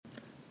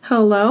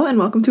Hello and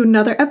welcome to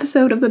another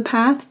episode of The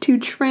Path to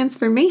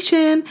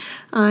Transformation.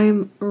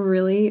 I'm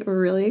really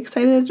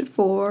excited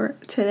for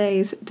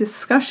today's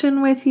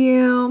discussion with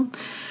you.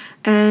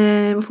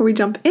 And before we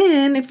jump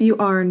in, if you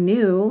are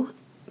new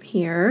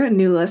here, a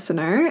new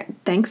listener,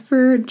 thanks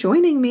for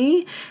joining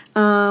me.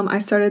 I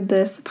started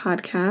this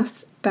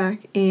podcast back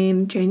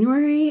in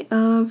January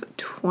of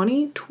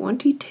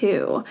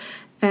 2022,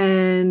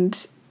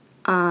 and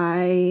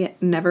I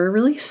never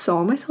really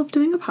saw myself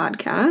doing a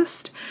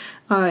podcast.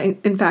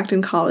 In fact,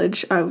 in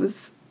college, I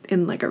was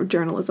in like a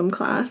journalism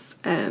class,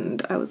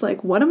 and I was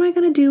like, what am I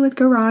going to do with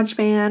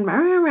GarageBand? Rah,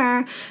 rah,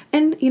 rah.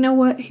 And you know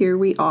what? Here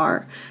we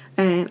are.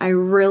 And I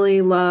really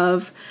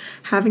love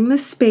having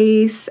this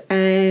space,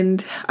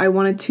 and I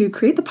wanted to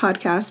create the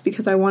podcast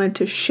because I wanted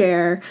to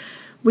share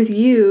with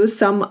you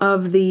some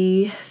of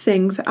the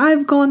things that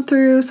I've gone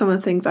through, some of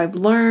the things I've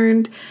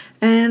learned,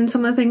 and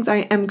some of the things I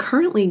am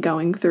currently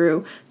going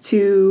through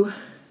to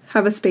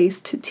have a space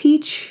to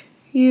teach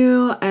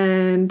you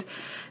and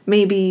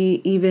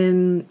maybe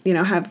even,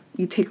 have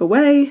you take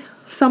away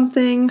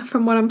something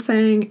from what I'm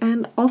saying,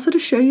 and also to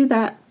show you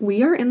that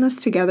we are in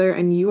this together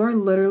and you are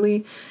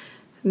literally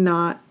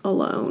not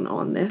alone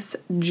on this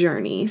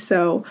journey.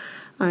 So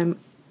I'm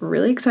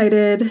really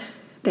excited.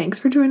 Thanks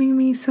for joining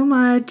me so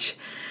much.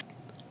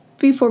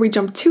 Before we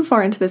jump too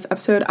far into this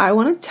episode, I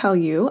want to tell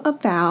you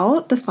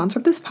about the sponsor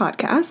of this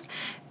podcast,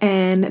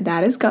 and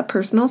that is Gut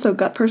Personal. So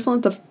Gut Personal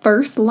is the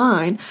first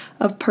line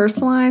of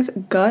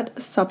personalized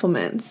gut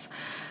supplements,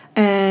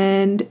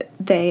 and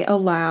they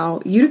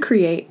allow you to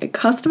create a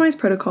customized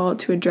protocol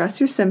to address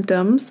your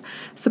symptoms,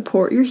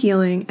 support your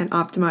healing, and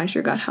optimize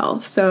your gut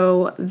health.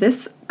 So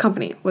this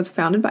company was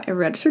founded by a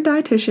registered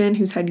dietitian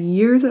who's had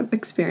years of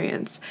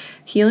experience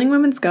healing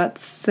women's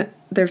guts,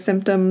 their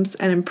symptoms,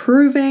 and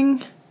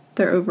improving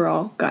their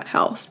overall gut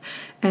health.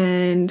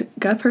 And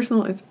Gut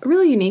Personal is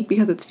really unique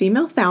because it's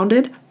female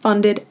founded,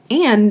 funded,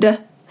 and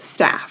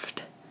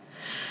staffed.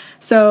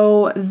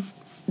 So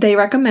they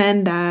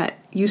recommend that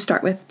you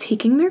start with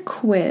taking their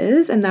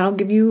quiz, and that'll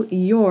give you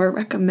your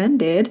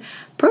recommended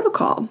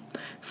protocol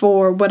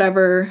for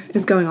whatever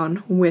is going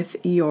on with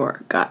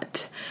your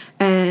gut.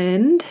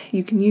 And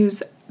you can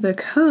use the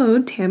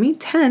code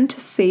TAMMY10 to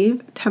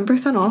save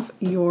 10% off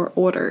your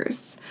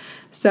orders.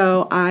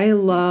 So I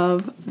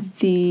love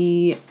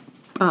the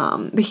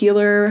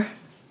Healer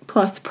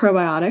Plus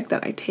probiotic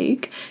that I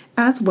take,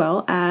 as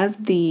well as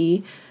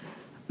the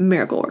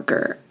Miracle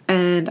Worker.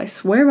 And I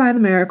swear by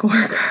the Miracle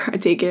Worker. I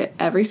take it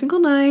every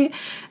single night,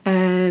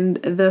 and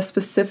the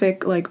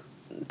specific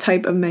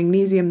type of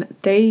magnesium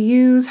that they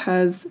use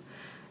has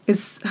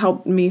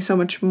helped me so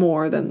much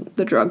more than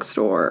the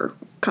drugstore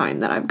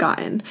kind that I've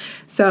gotten.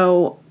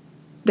 So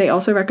they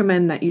also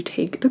recommend that you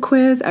take the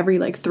quiz every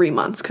 3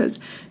 months because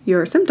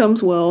your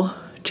symptoms will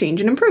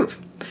change and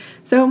improve.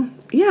 So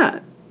yeah,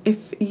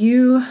 if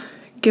you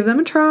give them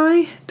a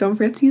try, don't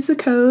forget to use the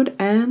code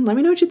and let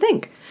me know what you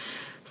think.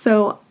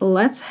 So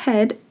let's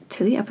head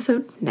to the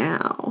episode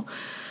now.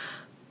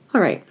 All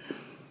right,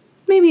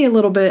 maybe a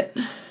little bit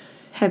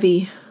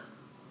heavy,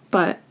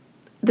 but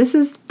this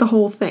is the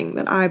whole thing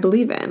that I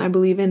believe in. I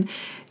believe in,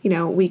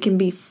 we can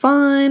be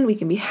fun, we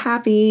can be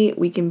happy,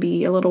 we can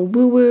be a little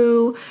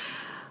woo-woo,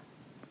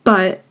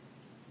 but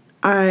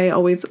I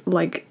always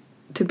like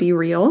to be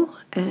real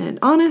and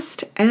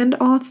honest and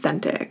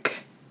authentic.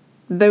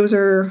 Those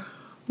are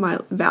my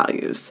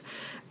values,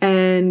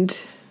 and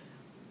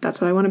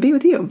that's what I want to be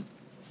with you.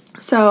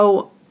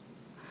 So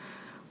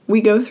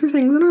we go through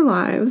things in our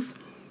lives,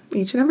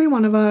 each and every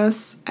one of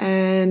us,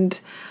 and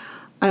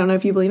I don't know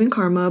if you believe in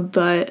karma,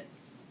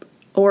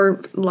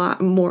 or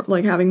more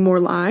like having more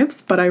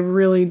lives, but I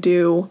really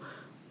do.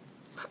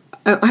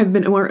 I've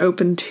been more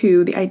open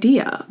to the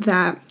idea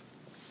that,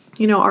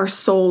 our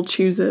soul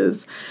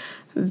chooses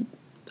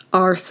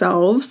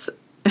ourselves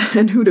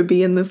and who to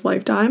be in this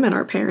lifetime and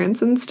our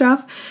parents and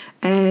stuff.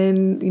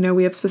 And,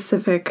 we have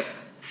specific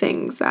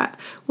things that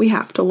we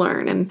have to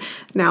learn. And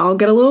now I'll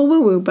get a little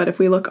woo-woo, but if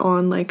we look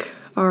on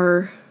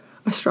our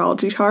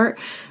astrology chart,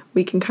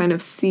 we can kind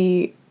of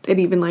see it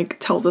even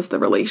tells us the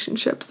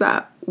relationships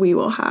that we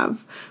will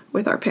have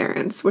with our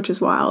parents, which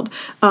is wild.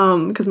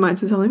 Because mine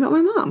says something about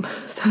my mom.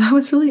 So that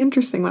was really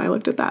interesting when I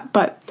looked at that.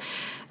 But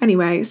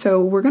anyway,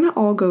 so we're going to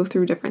all go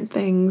through different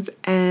things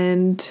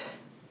and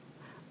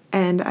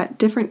at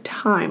different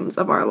times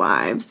of our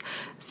lives.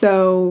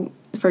 So,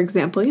 for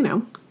example,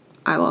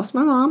 I lost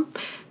my mom.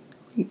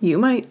 You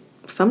might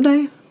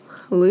someday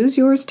lose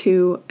yours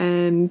too.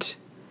 And,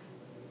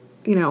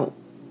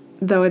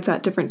 though it's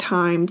at different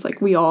times,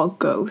 we all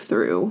go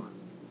through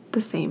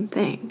the same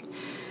thing.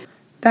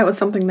 That was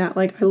something that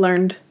I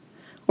learned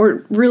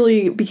or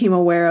really became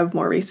aware of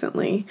more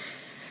recently.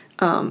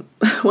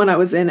 When I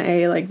was in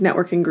a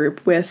networking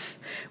group with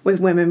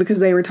women, because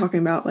they were talking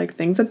about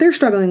things that they're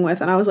struggling with,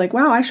 and I was like,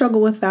 wow, I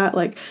struggled with that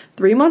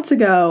 3 months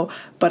ago,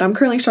 but I'm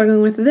currently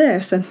struggling with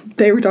this. And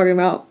they were talking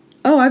about,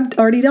 oh, I've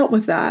already dealt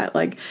with that.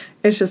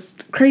 It's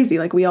just crazy.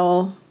 We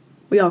all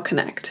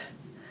connect.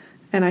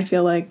 And I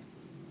feel like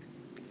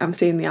I'm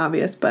stating the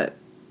obvious, but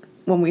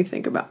when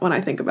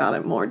I think about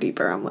it more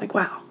deeper, I'm like,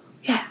 wow,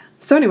 yeah.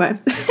 So anyway,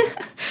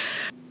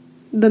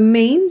 the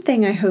main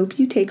thing I hope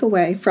you take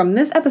away from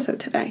this episode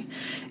today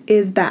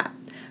is that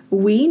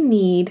we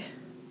need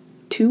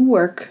to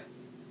work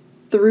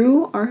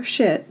through our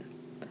shit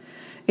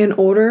in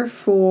order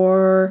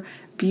for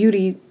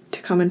beauty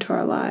to come into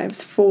our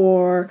lives,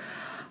 for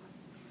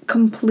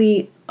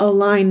complete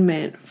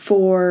alignment,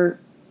 for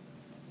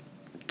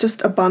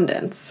just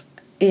abundance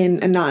and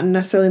not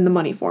necessarily in the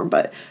money form,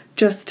 but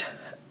just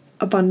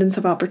abundance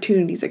of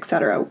opportunities,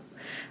 etc.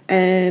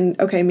 And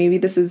okay, maybe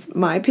this is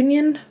my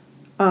opinion,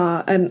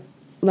 and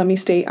let me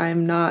state I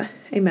am not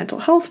a mental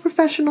health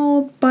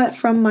professional, but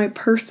from my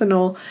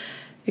personal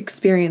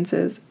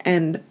experiences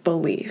and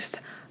beliefs,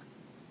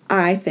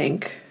 I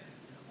think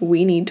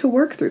we need to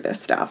work through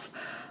this stuff.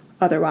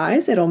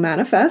 Otherwise, it'll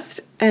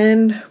manifest,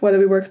 and whether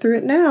we work through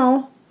it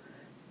now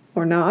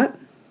or not,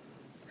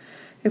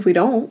 if we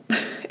don't,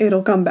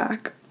 it'll come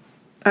back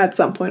at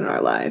some point in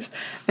our lives.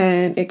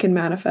 And it can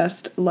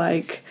manifest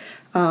like,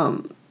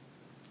 and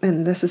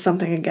this is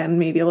something, again,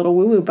 maybe a little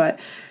woo-woo, but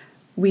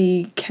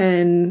it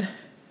can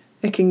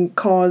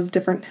cause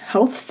different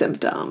health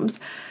symptoms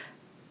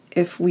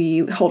if we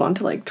hold on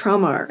to like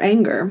trauma or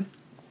anger.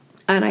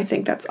 And I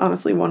think that's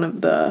honestly one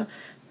of the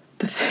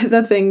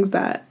things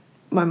that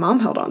my mom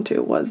held on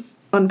to was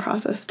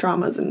unprocessed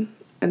traumas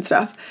and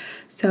stuff.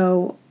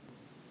 So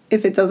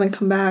if it doesn't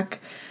come back,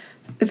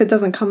 if it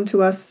doesn't come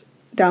to us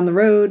down the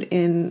road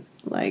in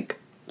like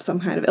some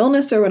kind of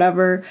illness or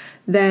whatever,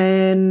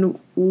 then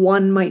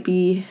one might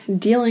be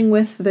dealing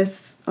with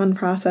this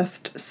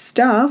unprocessed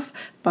stuff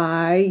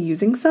by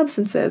using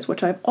substances,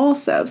 which I've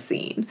also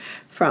seen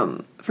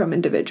from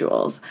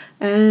individuals.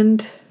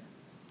 And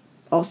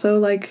also,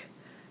 like,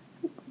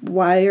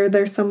 why are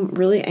there some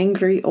really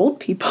angry old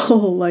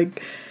people?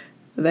 Like,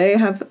 they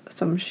have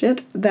some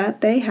shit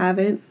that they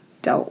haven't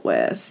dealt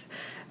with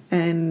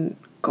and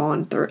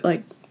gone through,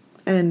 like,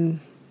 and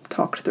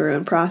talked through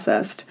and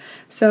processed.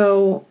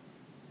 So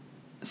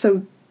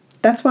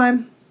that's why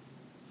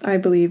I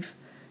believe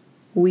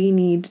we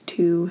need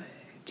to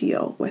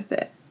deal with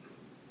it,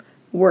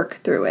 work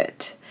through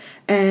it,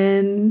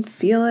 and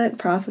feel it,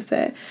 process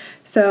it.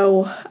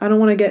 So I don't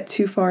want to get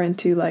too far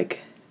into like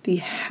the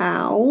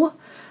how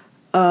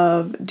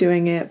of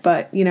doing it,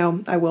 but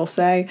I will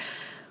say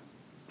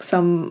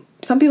some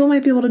people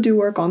might be able to do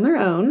work on their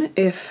own.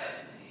 If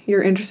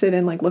you're interested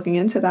in like looking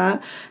into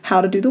that,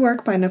 How to Do the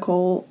Work by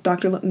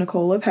Dr.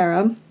 Nicole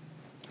LePera,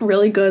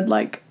 really good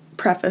like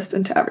preface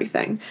into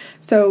everything.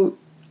 So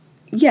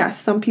yes,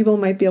 some people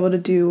might be able to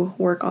do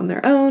work on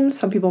their own.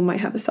 Some people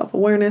might have the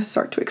self-awareness,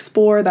 start to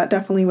explore. That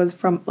definitely was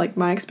from like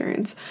my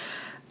experience.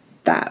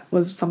 That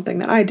was something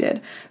that I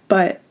did.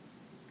 But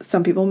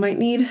some people might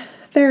need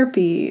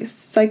therapy,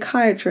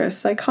 psychiatrist,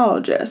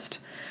 psychologist.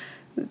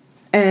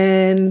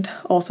 And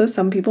also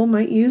some people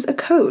might use a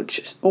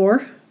coach,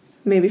 or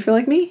maybe if you're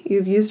like me,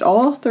 you've used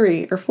all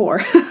 3 or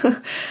 4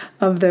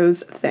 of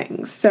those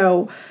things.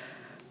 So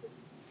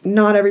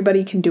not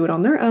everybody can do it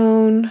on their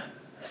own.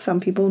 Some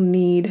people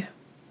need,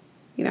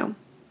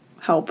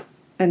 help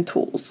and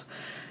tools.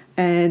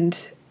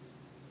 And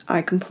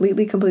I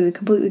completely believe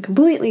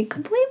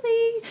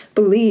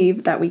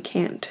that we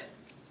can't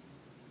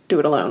do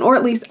it alone, or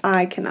at least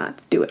I cannot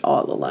do it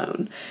all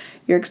alone.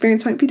 Your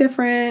experience might be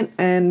different,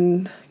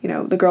 and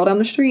the girl down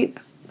the street,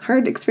 her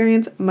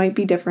experience might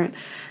be different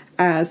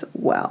as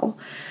well.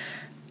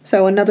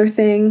 So another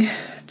thing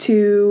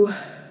to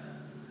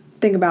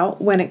think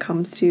about when it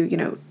comes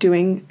to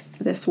doing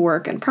this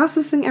work and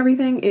processing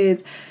everything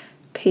is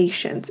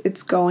patience.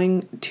 It's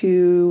going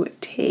to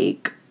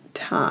take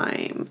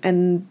time,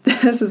 and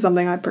this is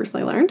something I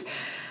personally learned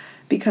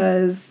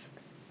because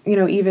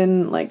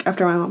even like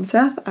after my mom's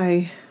death,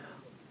 I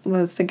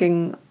was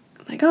thinking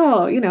like,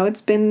 oh,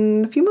 it's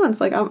been a few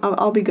months, like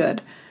I'll be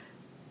good.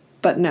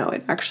 But no,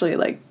 it actually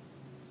like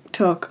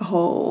took a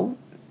whole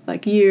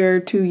like year,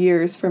 2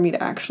 years for me to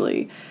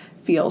actually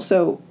feel.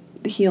 So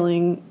the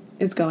healing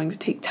is going to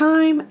take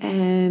time,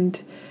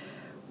 and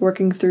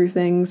working through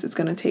things is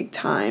going to take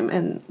time,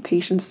 and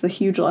patience is a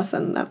huge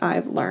lesson that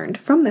I've learned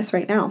from this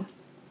right now.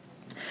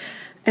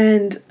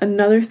 And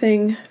another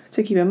thing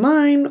to keep in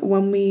mind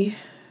when we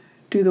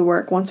do the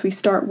work, once we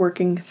start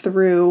working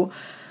through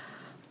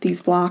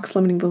these blocks,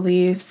 limiting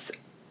beliefs,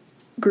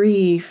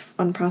 grief,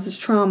 unprocessed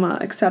trauma,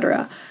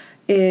 etc.,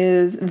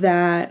 is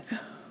that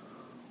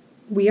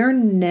we are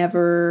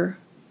never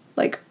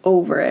like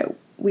over it.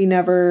 We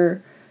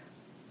never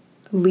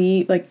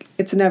leave, like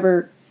it's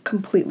never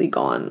completely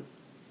gone.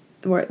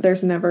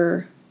 There's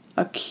never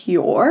a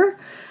cure.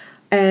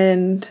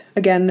 And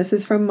again, this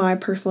is from my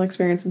personal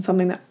experience and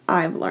something that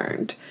I've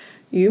learned.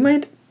 You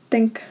might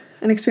think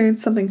and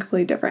experience something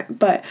completely different,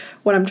 but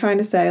what I'm trying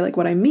to say, like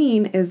what I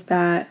mean is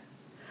that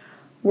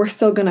we're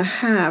still gonna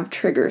have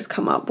triggers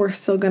come up. We're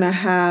still gonna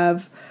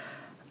have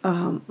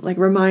like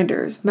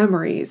reminders,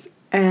 memories,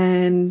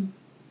 and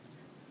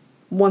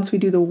once we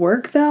do the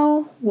work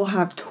though, we'll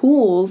have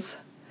tools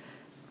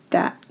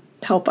that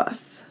help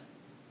us.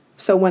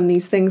 So when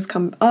these things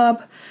come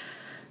up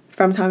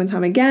from time and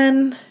time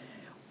again,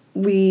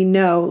 we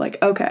know,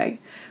 like, okay,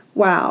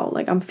 wow,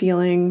 like I'm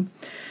feeling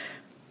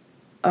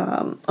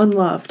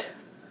unloved.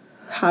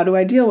 How do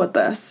I deal with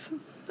this?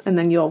 And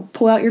then you'll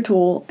pull out your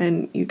tool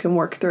and you can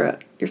work through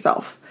it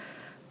yourself,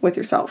 with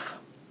yourself.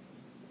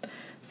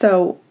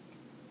 So,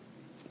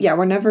 yeah,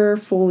 we're never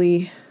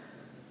fully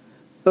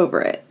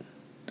over it,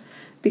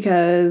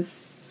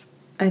 because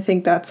I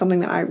think that's something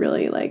that I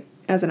really, like,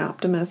 as an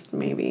optimist,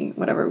 maybe,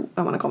 whatever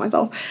I want to call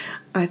myself,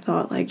 I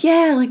thought, like,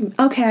 yeah, like,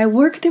 okay, I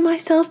worked through my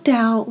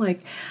self-doubt,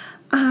 like,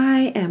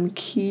 I am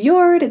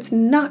cured, it's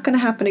not going to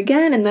happen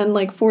again. And then,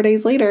 like, 4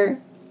 days later,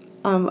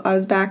 I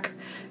was back,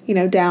 you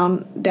know,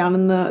 down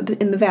in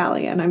the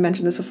valley. And I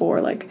mentioned this before,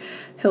 like,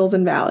 hills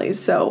and valleys.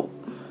 So,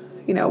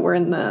 you know, we're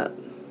on the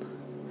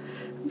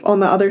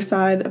other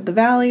side of the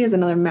valley is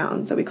another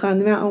mountain. So we climb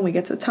the mountain, we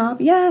get to the top,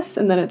 yes,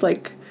 and then it's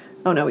like,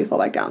 oh no, we fall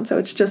back down. So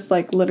it's just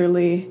like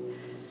literally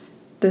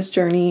this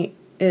journey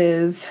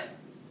is,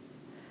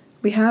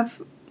 we have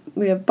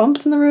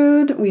bumps in the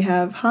road, we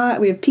have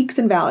peaks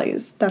and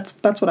valleys.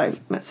 That's what I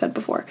said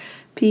before.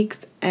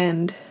 Peaks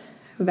and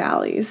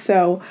valleys.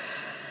 So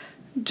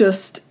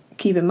just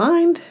keep in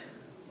mind,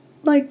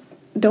 like,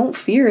 don't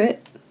fear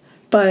it,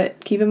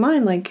 but keep in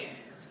mind, like,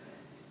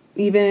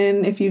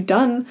 even if you've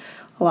done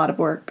a lot of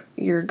work,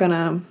 you're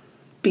gonna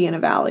be in a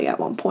valley at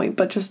one point,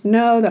 but just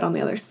know that on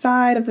the other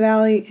side of the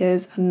valley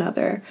is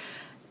another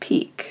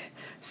peak.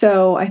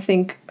 So I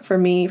think for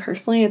me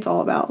personally, it's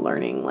all about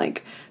learning,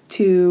 like,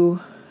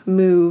 to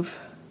move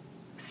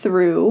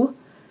through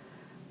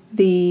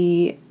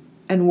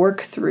and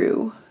work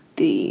through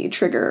the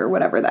trigger or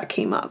whatever that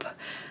came up.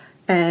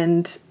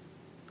 And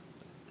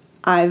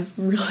I've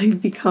really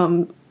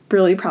become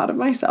really proud of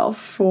myself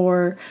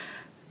for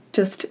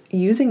just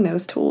using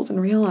those tools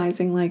and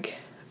realizing, like,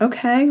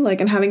 okay,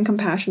 like, and having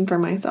compassion for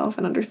myself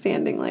and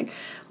understanding, like,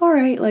 all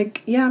right,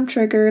 like, yeah, I'm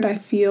triggered. I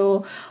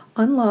feel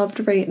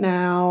unloved right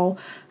now,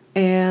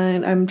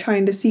 and I'm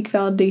trying to seek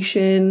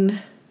validation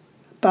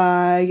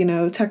by, you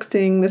know,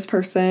 texting this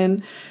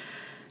person,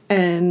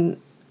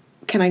 and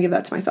can I give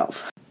that to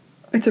myself?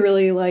 It's a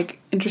really, like,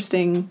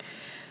 interesting,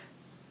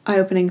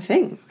 eye-opening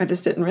thing. I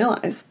just didn't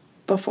realize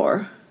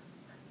before,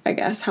 I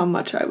guess, how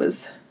much I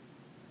was,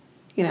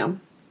 you know,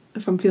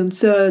 if I'm feeling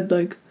sad,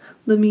 like,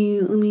 let me,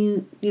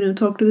 you know,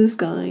 talk to this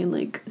guy and,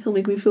 like, he'll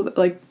make me feel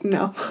like,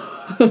 no.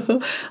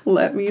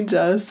 Let me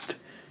just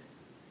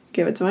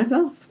give it to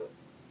myself.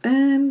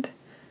 And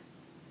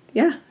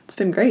yeah, it's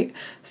been great.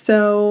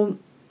 So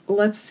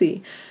let's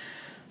see.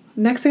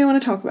 Next thing I want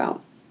to talk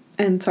about,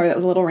 and sorry, that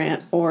was a little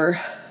rant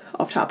or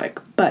off topic,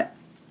 but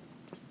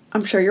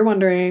I'm sure you're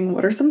wondering,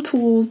 what are some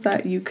tools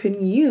that you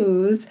can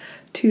use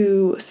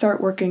to start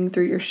working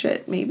through your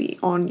shit, maybe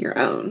on your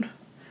own?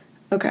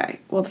 Okay,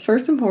 well, the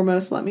first and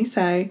foremost, let me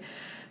say,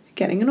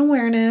 getting an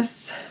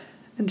awareness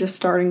and just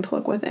starting to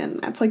look within.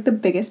 That's like the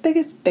biggest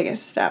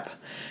step.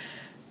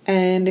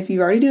 And if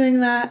you're already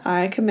doing that,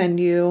 I commend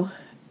you.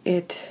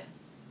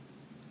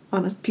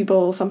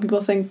 Some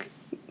people think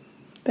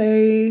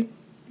they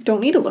don't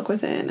need to look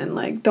within and,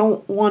 like,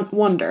 don't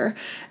wonder.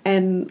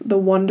 And the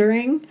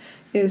wondering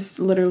is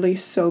literally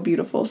so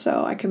beautiful.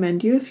 So I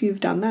commend you if you've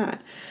done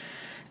that.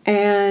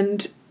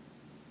 And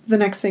the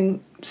next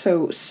thing,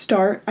 so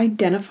start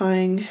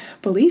identifying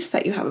beliefs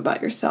that you have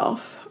about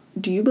yourself.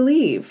 Do you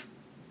believe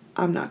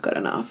I'm not good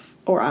enough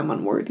or I'm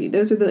unworthy?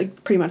 Those are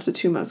pretty much the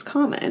two most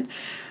common.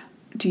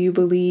 Do you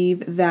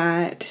believe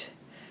that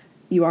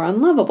you are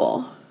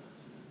unlovable?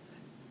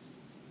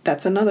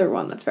 That's another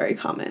one that's very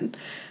common.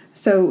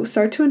 So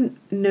start to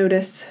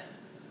notice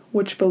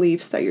which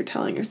beliefs that you're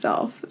telling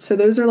yourself. So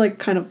those are, like,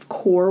 kind of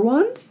core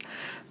ones,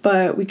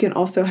 but we can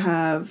also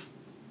have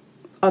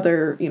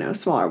other, you know,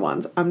 smaller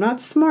ones. I'm not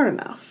smart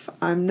enough.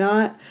 I'm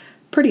not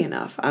pretty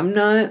enough. I'm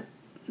not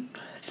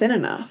thin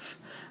enough.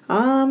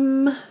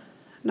 I'm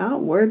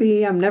not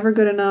worthy. I'm never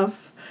good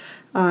enough.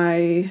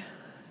 I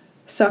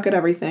suck at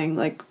everything.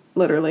 Like,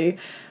 literally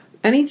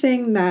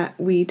anything that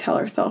we tell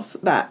ourselves,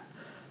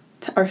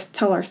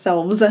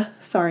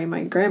 sorry,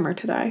 my grammar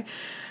today,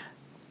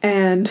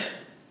 and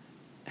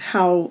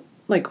how,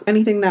 like,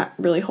 anything that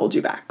really holds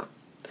you back.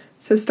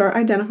 So start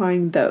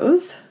identifying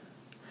those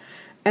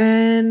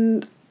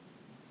and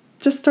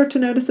just start to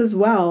notice as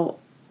well,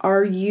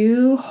 are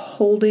you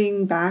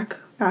holding back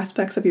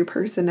aspects of your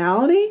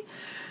personality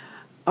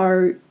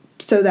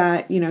so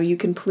that, you know, you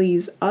can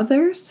please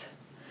others?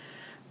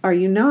 Are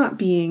you not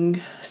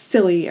being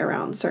silly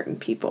around certain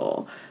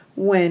people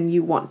when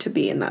you want to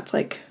be? And that's,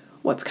 like,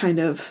 what's kind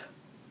of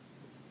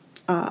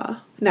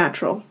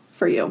natural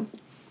for you.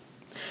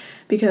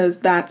 Because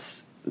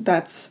that's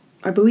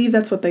I believe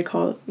that's what they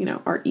call, you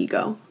know, our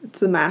ego. It's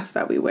the mask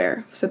that we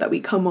wear so that we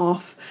come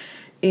off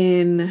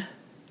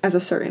as a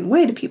certain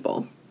way to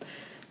people.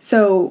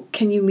 So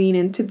can you lean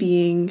into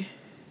being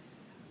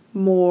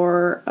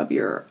more of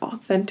your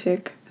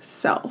authentic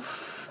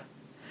self?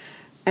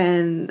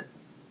 And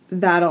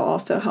that'll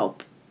also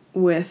help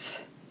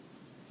with,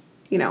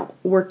 you know,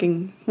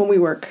 when we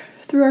work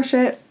through our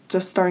shit,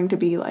 just starting to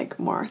be, like,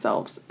 more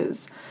ourselves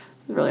is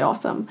really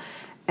awesome.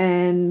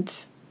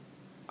 And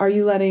are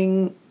you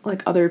letting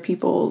like other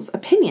people's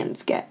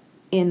opinions get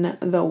in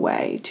the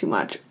way too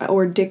much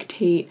or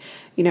dictate,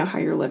 how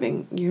you're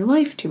living your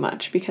life too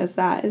much? Because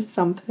that is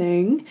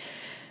something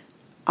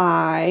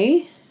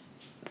I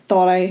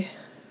thought I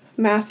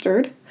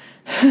mastered,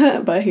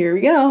 but here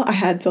we go. I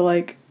had to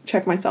like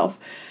check myself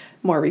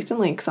more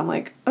recently because I'm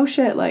like, oh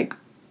shit, like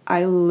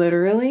I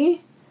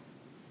literally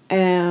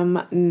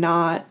am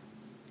not,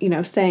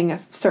 saying a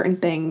certain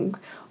thing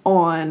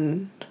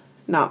on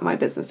not my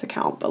business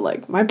account, but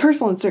like my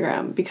personal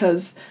Instagram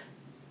because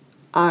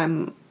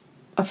I'm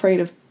afraid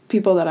of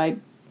people that I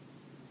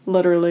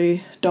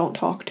literally don't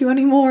talk to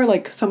anymore.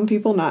 Like some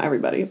people, not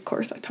everybody, of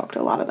course, I talk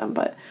to a lot of them,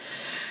 but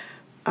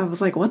I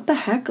was like, what the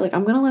heck? Like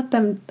I'm gonna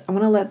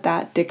let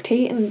that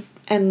dictate.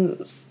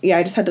 And yeah,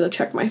 I just had to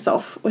check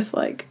myself with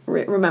like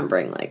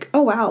remembering like,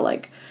 oh wow,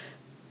 like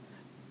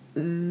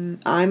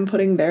I'm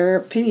putting their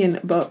opinion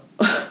but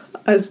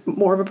as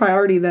more of a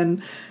priority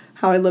than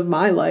how I live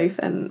my life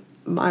and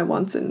my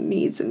wants and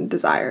needs and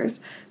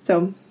desires.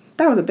 So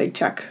that was a big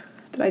check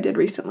that I did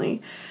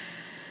recently.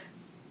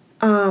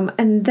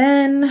 And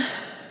then,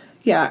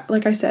 yeah,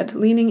 like I said,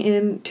 leaning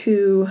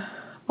into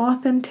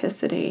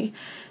authenticity,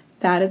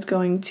 that is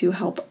going to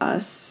help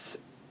us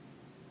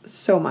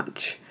so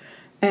much.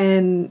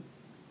 And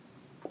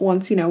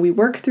once, we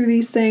work through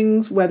these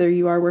things, whether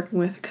you are working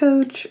with a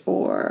coach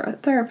or a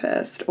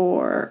therapist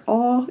or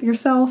all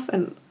yourself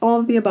and all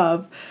of the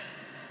above,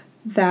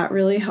 that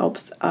really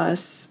helps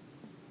us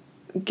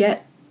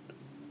get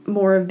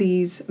more of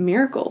these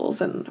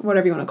miracles and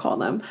whatever you want to call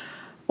them,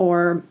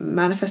 or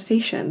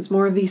manifestations,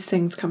 more of these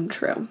things come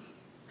true.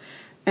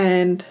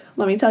 And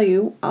let me tell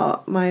you,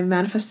 my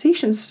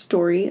manifestation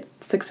story,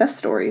 success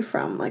story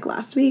from like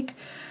last week,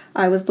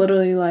 I was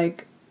literally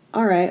like,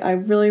 all right, I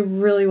really,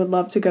 really would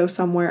love to go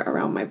somewhere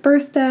around my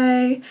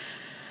birthday.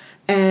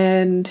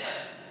 And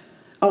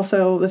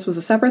also, this was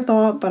a separate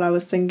thought, but I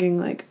was thinking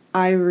like,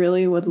 I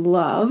really would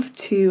love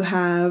to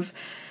have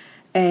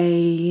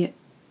a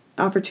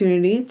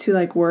opportunity to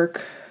like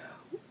work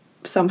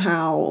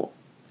somehow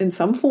in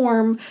some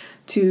form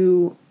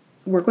to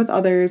work with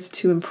others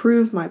to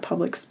improve my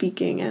public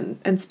speaking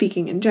and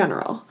speaking in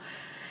general.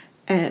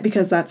 And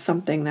because that's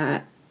something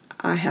that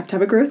I have to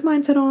have a growth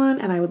mindset on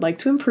and I would like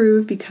to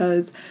improve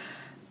because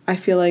I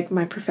feel like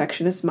my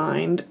perfectionist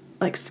mind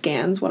like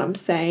scans what I'm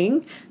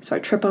saying. So I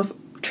trip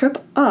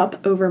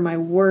up over my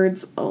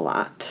words a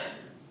lot.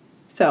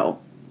 So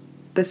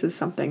this is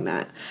something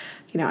that,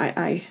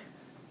 I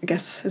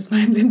guess is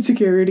my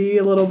insecurity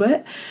a little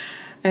bit.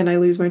 And I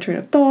lose my train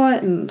of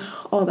thought and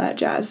all that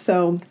jazz.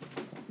 So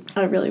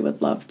I really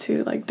would love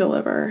to like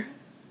deliver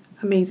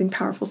amazing,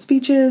 powerful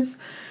speeches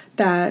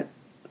that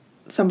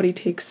somebody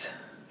takes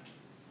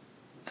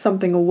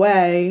something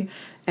away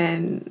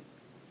and,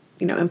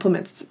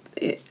 implements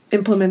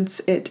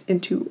it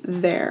into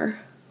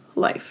their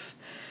life.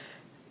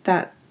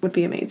 That would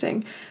be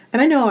amazing.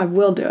 And I know I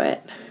will do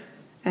it.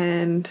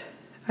 And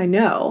I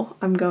know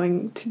I'm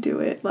going to do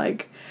it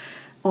like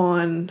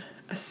on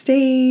a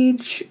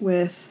stage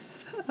with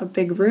a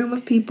big room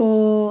of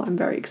people. I'm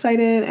very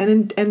excited,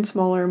 and in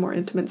smaller, more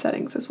intimate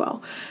settings as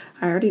well.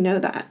 I already know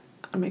that.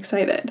 I'm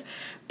excited.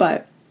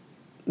 But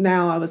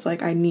now I was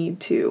like, I need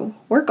to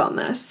work on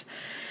this.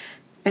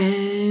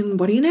 And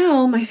what do you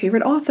know? My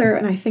favorite author,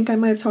 and I think I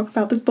might have talked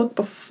about this book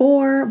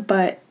before,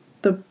 but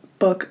the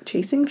book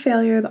Chasing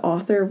Failure, the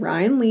author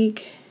Ryan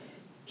Leake,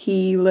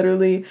 he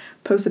literally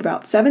posted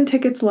about 7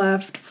 tickets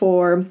left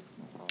for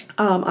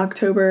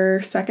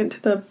October 2nd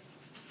to the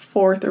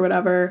 4th or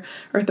whatever,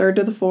 or 3rd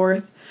to the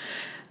 4th,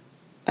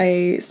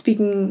 a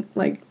speaking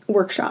like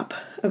workshop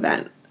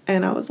event.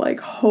 And I was like,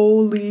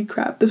 holy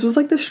crap. This was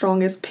like the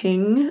strongest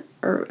ping,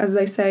 or as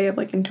they say, of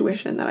like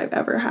intuition that I've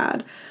ever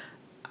had.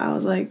 I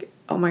was like,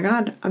 oh my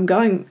God, I'm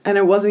going. And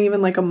it wasn't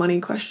even like a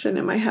money question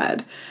in my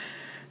head.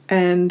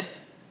 And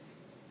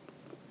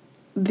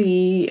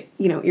the,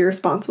 the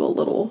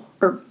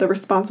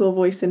responsible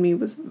voice in me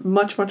was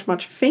much, much,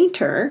 much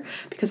fainter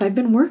because I've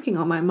been working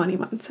on my money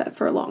mindset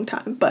for a long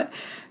time. But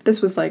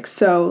this was like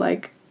so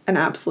like an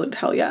absolute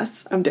hell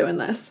yes, I'm doing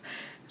this.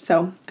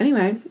 So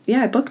anyway,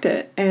 yeah, I booked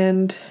it.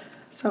 And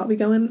so I'll be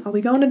going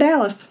to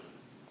Dallas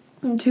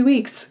in 2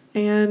 weeks.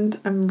 And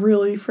I'm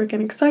really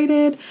freaking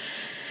excited.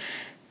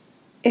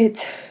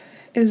 It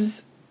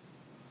is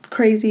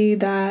crazy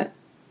that,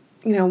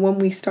 when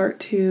we start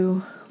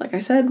to, like I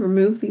said,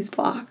 remove these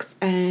blocks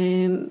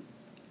and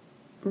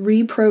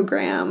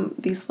reprogram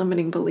these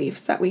limiting beliefs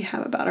that we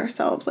have about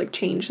ourselves, like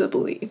change the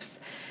beliefs.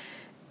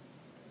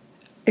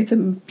 It's a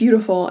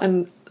beautiful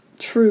and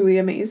truly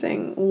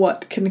amazing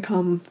what can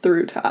come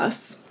through to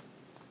us.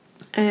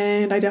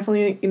 And I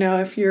definitely,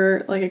 if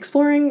you're like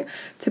exploring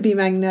to be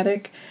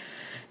magnetic,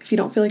 if you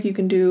don't feel like you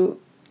can do,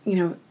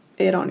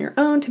 it on your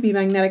own, To Be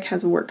Magnetic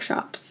has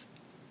workshops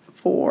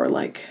for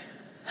like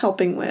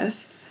helping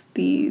with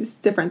these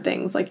different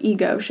things like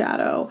ego,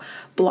 shadow,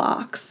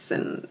 blocks,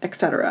 and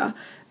etc.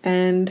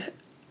 And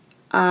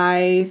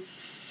I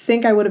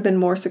think I would have been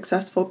more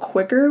successful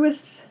quicker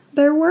with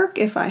their work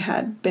if I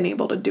had been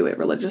able to do it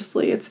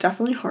religiously. It's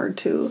definitely hard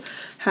to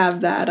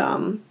have that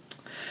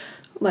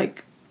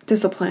like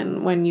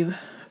discipline when you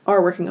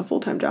are working a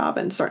full-time job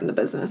and starting the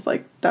business.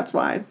 Like, that's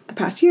why the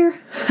past year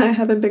I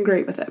haven't been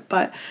great with it,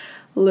 but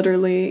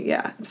literally,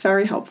 yeah, it's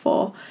very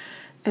helpful.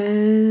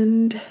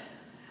 And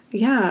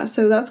yeah,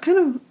 so that's kind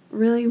of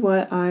really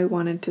what I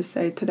wanted to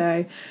say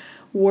today.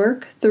 I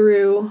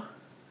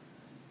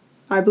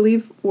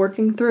believe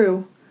working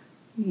through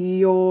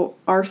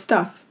our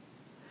stuff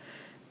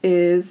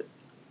is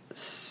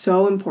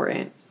so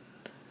important,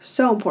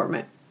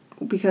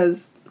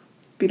 because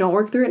if you don't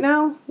work through it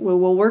now,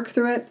 we'll work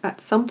through it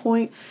at some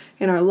point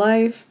in our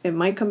life. It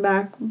might come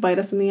back, bite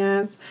us in the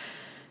ass,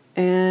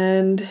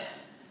 and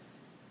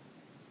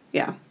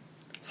yeah,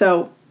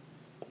 so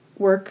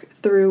work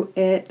through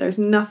it. There's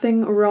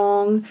nothing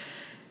wrong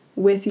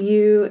with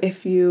you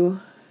if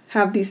you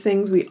have these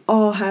things. We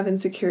all have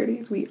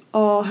insecurities. We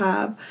all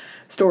have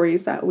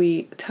stories that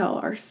we tell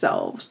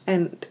ourselves.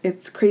 And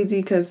it's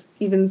crazy because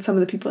even some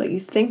of the people that you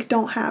think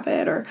don't have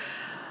it or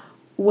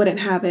wouldn't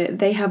have it,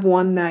 they have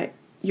one that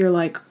you're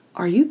like,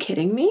 are you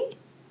kidding me?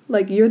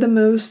 Like, you're the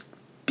most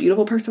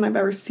beautiful person I've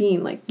ever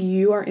seen. Like,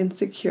 you are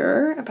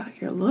insecure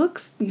about your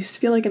looks. You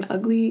feel like an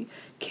ugly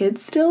kid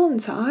still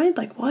inside.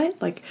 Like,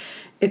 what? Like,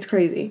 it's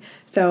crazy.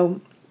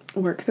 So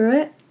work through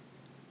it,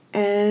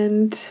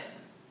 and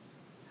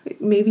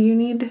maybe you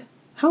need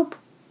help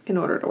in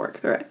order to work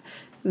through it,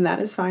 and that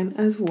is fine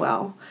as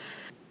well.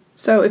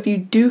 So if you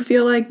do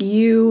feel like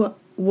you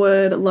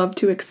would love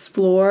to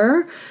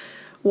explore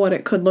what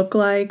it could look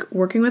like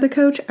working with a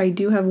coach, I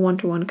do have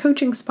one-to-one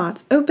coaching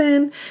spots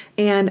open,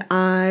 and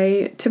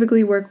I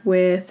typically work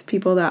with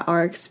people that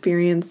are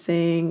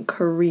experiencing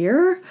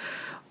career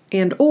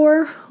and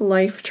or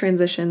life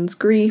transitions,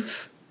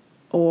 grief,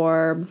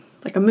 or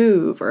like a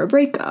move or a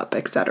breakup,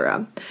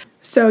 etc.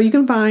 So you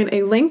can find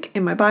a link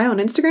in my bio on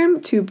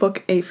Instagram to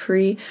book a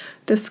free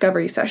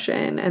discovery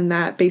session, and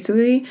that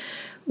basically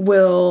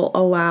will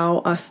allow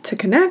us to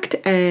connect,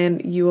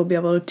 and you will be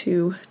able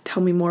to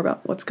tell me more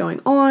about what's going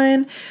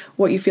on,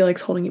 what you feel like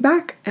is holding you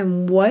back,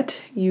 and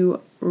what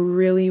you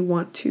really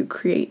want to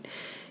create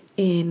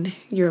in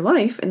your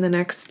life in the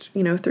next,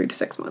 3 to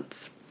 6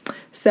 months.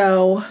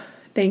 So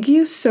thank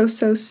you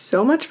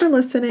so much for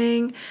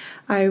listening.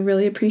 I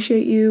really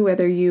appreciate you,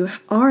 whether you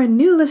are a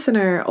new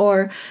listener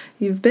or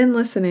you've been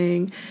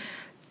listening.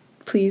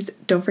 Please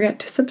don't forget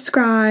to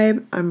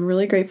subscribe. I'm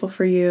really grateful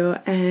for you,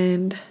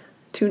 and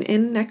tune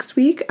in next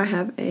week. I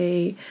have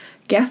a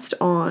guest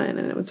on,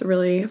 and it was a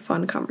really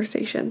fun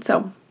conversation.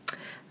 So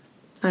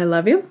I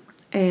love you,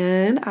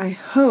 and I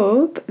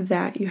hope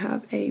that you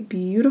have a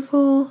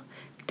beautiful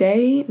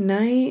day,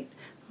 night,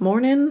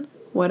 morning,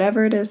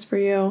 whatever it is for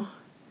you,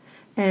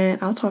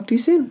 and I'll talk to you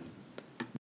soon.